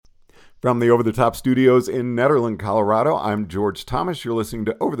From the Over the Top studios in Nederland, Colorado, I'm George Thomas. You're listening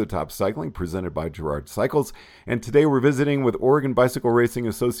to Over the Top Cycling, presented by Gerard Cycles. And today we're visiting with Oregon Bicycle Racing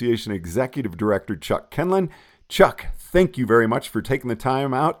Association Executive Director Chuck Kenlan. Chuck, thank you very much for taking the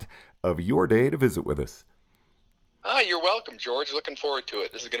time out of your day to visit with us. You're welcome, George. Looking forward to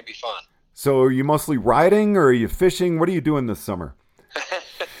it. This is going to be fun. So are you mostly riding or are you fishing? What are you doing this summer?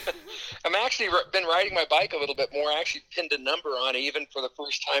 I'm actually been riding my bike a little bit more. I actually pinned a number on even for the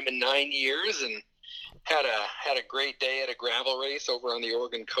first time in 9 years, and had a great day at a gravel race over on the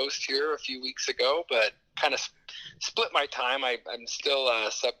Oregon coast here a few weeks ago. But kind of split my time. I'm still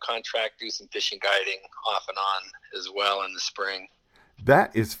subcontract, do some fishing guiding off and on as well in the spring.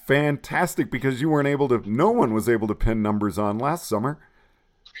 That is fantastic because no one was able to pin numbers on last summer.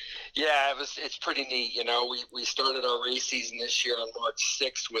 Yeah, it's pretty neat. You know, we started our race season this year on March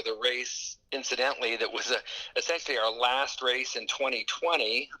 6th with a race, incidentally, that was essentially our last race in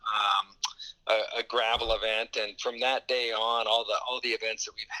 2020, a gravel event. And from that day on, all the events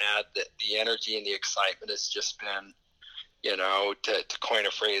that we've had, the energy and the excitement has just been, you know, to coin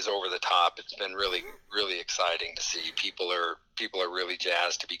a phrase, over the top. It's been really, really exciting to see. People are really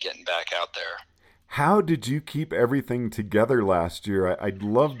jazzed to be getting back out there. How did you keep everything together last year? I'd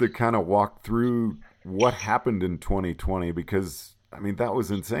love to kind of walk through what happened in 2020 because, I mean, that was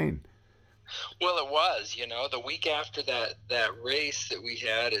insane. Well, it was, you know, the week after that race that we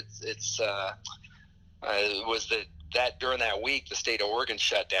had, it was that during that week, the state of Oregon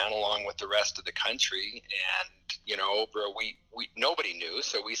shut down along with the rest of the country. And, you know, OBRA, we nobody knew.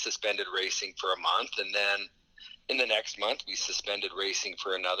 So we suspended racing for a month. And then in the next month, we suspended racing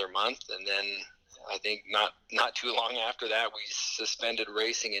for another month. And then I think not too long after that, we suspended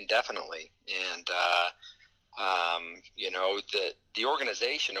racing indefinitely. And, you know, the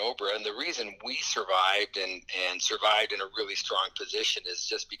organization, OBRA, and the reason we survived and survived in a really strong position is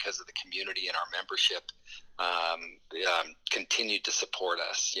just because of the community and our membership continued to support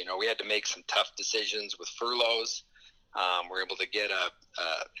us. You know, we had to make some tough decisions with furloughs. We're able to get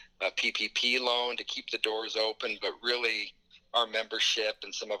a PPP loan to keep the doors open, but really, our membership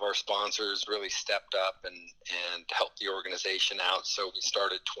and some of our sponsors really stepped up and helped the organization out. So we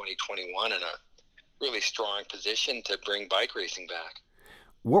started 2021 in a really strong position to bring bike racing back.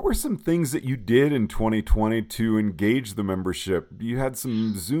 What were some things that you did in 2020 to engage the membership? You had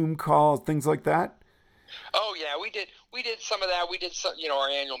some Zoom calls, things like that? Oh yeah, we did some of that. We did some, you know, our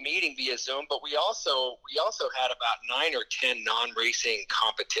annual meeting via Zoom, but we also had about 9 or 10 non-racing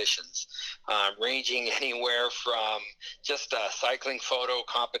competitions, ranging anywhere from just a cycling photo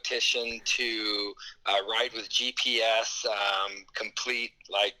competition to ride with GPS, complete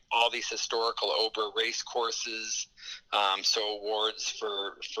like all these historical OBRA race courses. So awards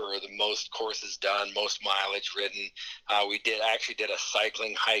for the most courses done, most mileage ridden. We actually did a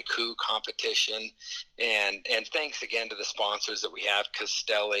cycling haiku competition, and thanks again to the sponsors that we have,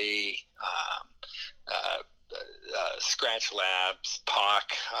 Castelli, Scratch Labs,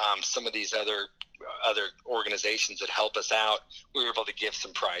 POC, some of these other organizations that help us out. We were able to give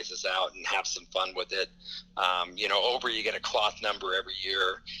some prizes out and have some fun with it. You know, OBRA, you get a cloth number every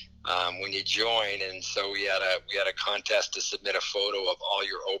year when you join, and so we had a contest to submit a photo of all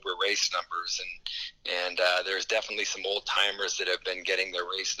your OBRA race numbers, and there's definitely some old timers that have been getting their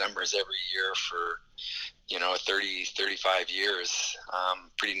race numbers every year for, you know, 35 years.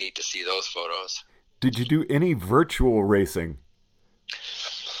 Pretty neat to see those photos. Did you do any virtual racing?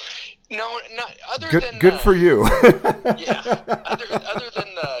 No, not other than good for you. Yeah, other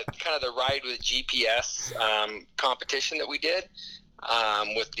than the kind of the ride with GPS competition that we did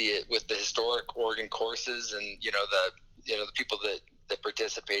with the historic Oregon courses, and you know the people that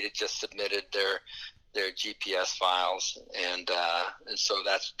participated just submitted their GPS files, and so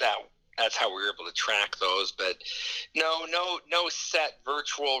that's how we were able to track those. But no set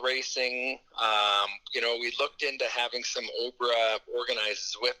virtual racing. You know, we looked into having some OBRA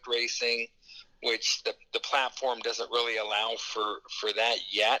organized Zwift racing, which the platform doesn't really allow for that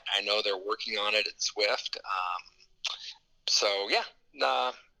yet. I know they're working on it at Zwift. So yeah,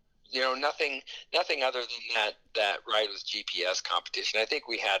 you know, nothing other than that ride with GPS competition. I think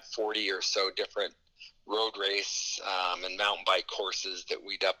we had 40 or so different road race and mountain bike courses that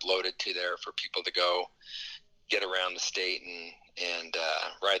we'd uploaded to there for people to go get around the state and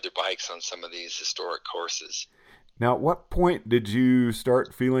ride their bikes on some of these historic courses. Now, at what point did you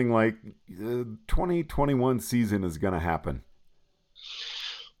start feeling like the 2021 season is going to happen?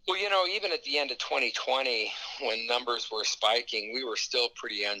 Well, you know, even at the end of 2020, when numbers were spiking, we were still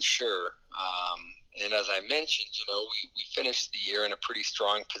pretty unsure. and as I mentioned, we finished the year in a pretty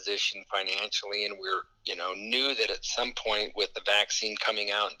strong position financially, and we're, knew that at some point with the vaccine coming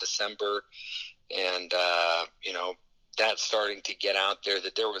out in December and, that starting to get out there,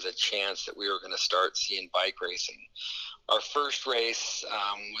 that there was a chance that we were going to start seeing bike racing. Our first race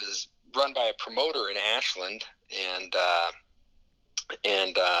was run by a promoter in Ashland, and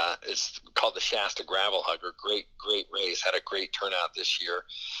it's called the Shasta Gravel Hugger. Great race. Had a great turnout this year.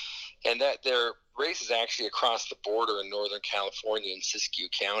 And that their race is actually across the border in Northern California in Siskiyou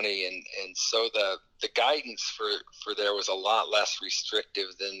County, and so the guidance for there was a lot less restrictive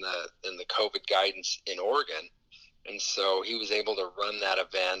than the COVID guidance in Oregon. And so he was able to run that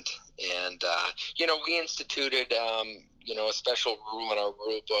event, and we instituted a special rule in our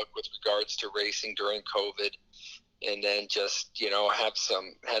rule book with regards to racing during COVID, and then just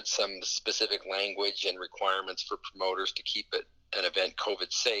had some specific language and requirements for promoters to keep an event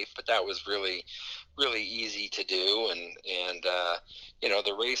COVID safe. But that was really easy to do, and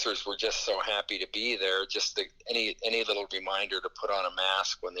the racers were just so happy to be there. Just any little reminder to put on a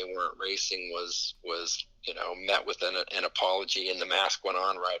mask when they weren't racing was met with an apology, and the mask went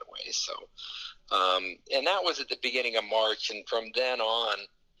on right away. So and that was at the beginning of March, and from then on,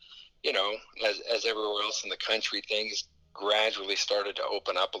 as everywhere else in the country, things gradually started to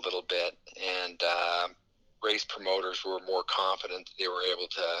open up a little bit, and race promoters were more confident that they were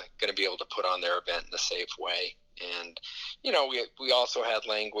going to be able to put on their event in a safe way. And we also had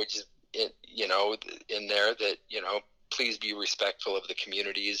language in there that please be respectful of the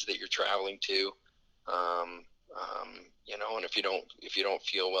communities that you're traveling to, and if you don't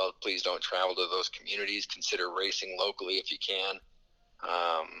feel well, please don't travel to those communities. Consider racing locally if you can.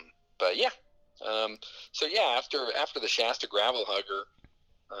 After the Shasta Gravel Hugger,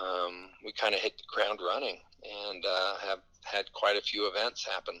 we kind of hit the ground running, and have had quite a few events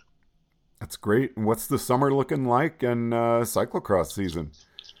happen. That's great. And what's the summer looking like, and cyclocross season?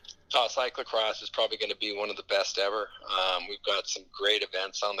 Cyclocross is probably going to be one of the best ever. We've got some great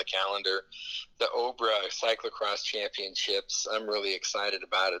events on the calendar. The OBRA Cyclocross Championships, I'm really excited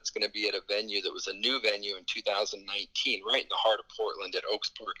about it. It's going to be at a venue that was a new venue in 2019, right in the heart of Portland at Oaks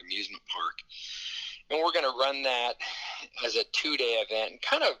Park Amusement Park. And we're going to run that as a 2-day event and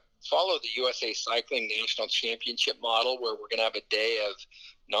kind of follow the USA Cycling National Championship model, where we're going to have a day of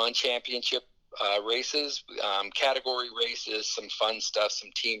non-championship races, category races, some fun stuff,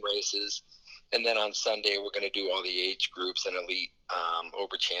 some team races, and then on Sunday we're going to do all the age groups and elite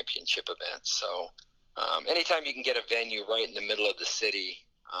OBRA championship events. So anytime you can get a venue right in the middle of the city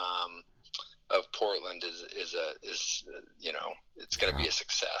of Portland is it's going to be a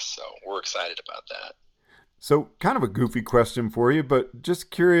success. So we're excited about that. So kind of a goofy question for you, but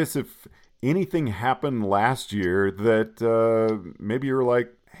just curious if anything happened last year that maybe you're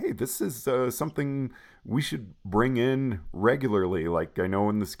like, hey, this is something we should bring in regularly. Like I know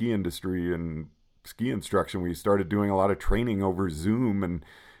in the ski industry and ski instruction, we started doing a lot of training over Zoom, and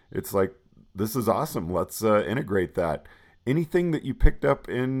it's like, this is awesome. Let's integrate that. Anything that you picked up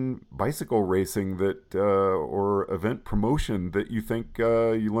in bicycle racing that or event promotion that you think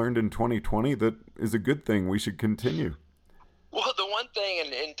you learned in 2020 that is a good thing we should continue? Well, the one thing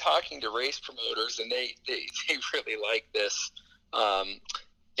in talking to race promoters, and they really like this,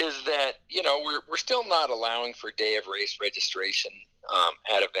 is that we're still not allowing for day of race registration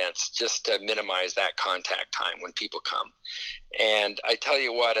at events, just to minimize that contact time when people come. And I tell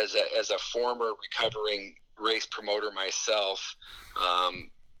you what, as a former recovering race promoter myself,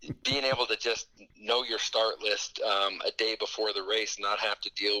 being able to just know your start list a day before the race, not have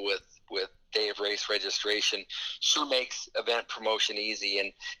to deal with day of race registration, sure makes event promotion easy.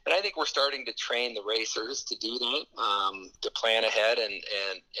 And I think we're starting to train the racers to do that, to plan ahead and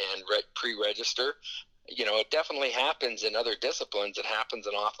pre-register. It definitely happens in other disciplines. It happens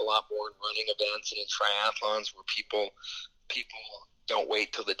an awful lot more in running events and in triathlons, where people don't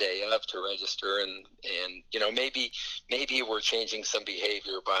wait till the day of to register, and maybe we're changing some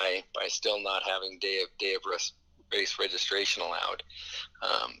behavior by still not having day of race registration allowed.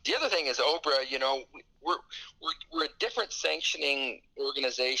 The other thing is OBRA. We're a different sanctioning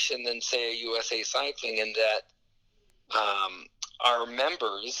organization than, say, a USA Cycling, in that our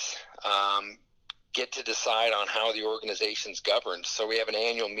members get to decide on how the organization's governed. So we have an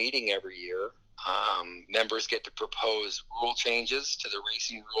annual meeting every year. Members get to propose rule changes to the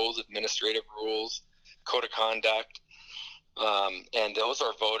racing rules, administrative rules, code of conduct, and those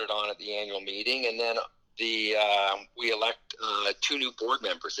are voted on at the annual meeting. And then we elect 2 new board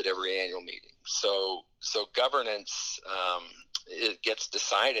members at every annual meeting. So governance it gets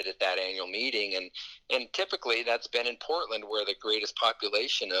decided at that annual meeting, and typically that's been in Portland, where the greatest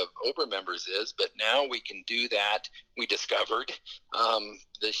population of OBRA members is. But now we can do that. We discovered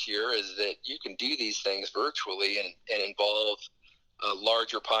this year is that you can do these things virtually and involve a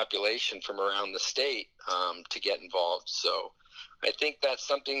larger population from around the state to get involved. So I think that's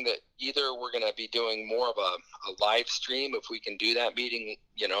something that either we're going to be doing more of a live stream if we can do that meeting,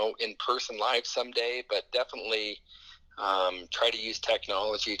 in person live someday, but definitely try to use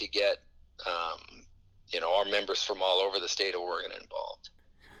technology to get, our members from all over the state of Oregon involved.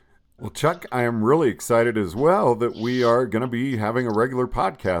 Well, Chuck, I am really excited as well that we are going to be having a regular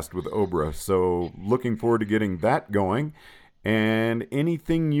podcast with OBRA. So looking forward to getting that going. And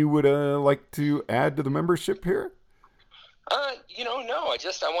anything you would like to add to the membership here? No,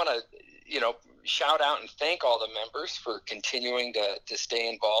 I want to, shout out and thank all the members for continuing to stay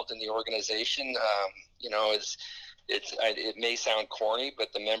involved in the organization. It may sound corny,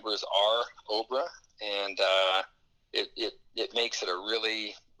 but the members are OBRA, and it makes it a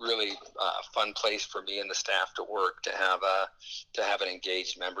really, really fun place for me and the staff to work, to have an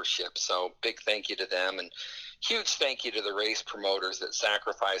engaged membership. So big thank you to them, and huge thank you to the race promoters that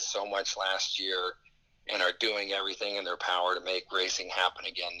sacrificed so much last year and are doing everything in their power to make racing happen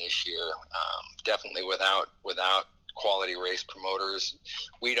again this year. Definitely without quality race promoters,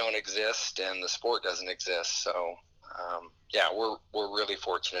 we don't exist, and the sport doesn't exist. So we're really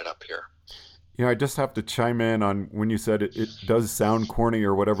fortunate up here. I just have to chime in on when you said it does sound corny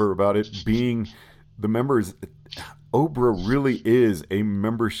or whatever about it being the members. OBRA really is a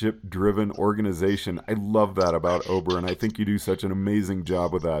membership-driven organization. I love that about OBRA, and I think you do such an amazing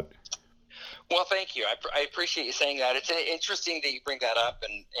job with that. Well, thank you. I appreciate you saying that. It's interesting that you bring that up,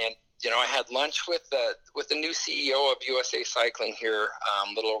 and I had lunch with the new CEO of USA Cycling here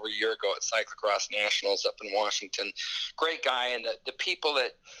a little over a year ago at Cyclocross Nationals up in Washington. Great guy, and the people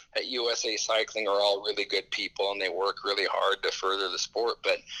at USA Cycling are all really good people, and they work really hard to further the sport.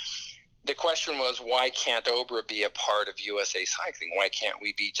 But the question was, why can't OBRA be a part of USA Cycling? Why can't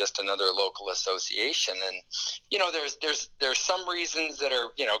we be just another local association? And there's some reasons that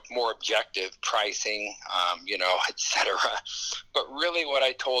are more objective, pricing, et cetera. But really, what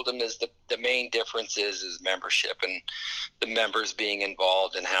I told them is the main difference is membership, and the members being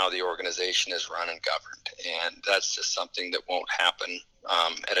involved in how the organization is run and governed. And that's just something that won't happen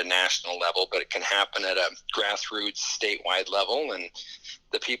at a national level, but it can happen at a grassroots statewide level. And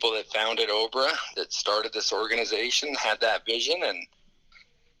the people that founded OBRA, that started this organization, had that vision,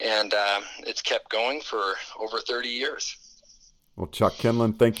 and it's kept going for over 30 years. Well, Chuck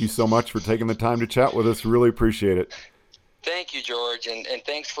Kenlan, thank you so much for taking the time to chat with us. Really appreciate it. Thank you, George, and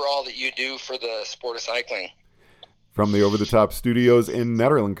thanks for all that you do for the sport of cycling. From the Over the Top studios in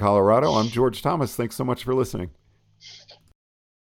Nederland, Colorado, I'm George Thomas. Thanks so much for listening.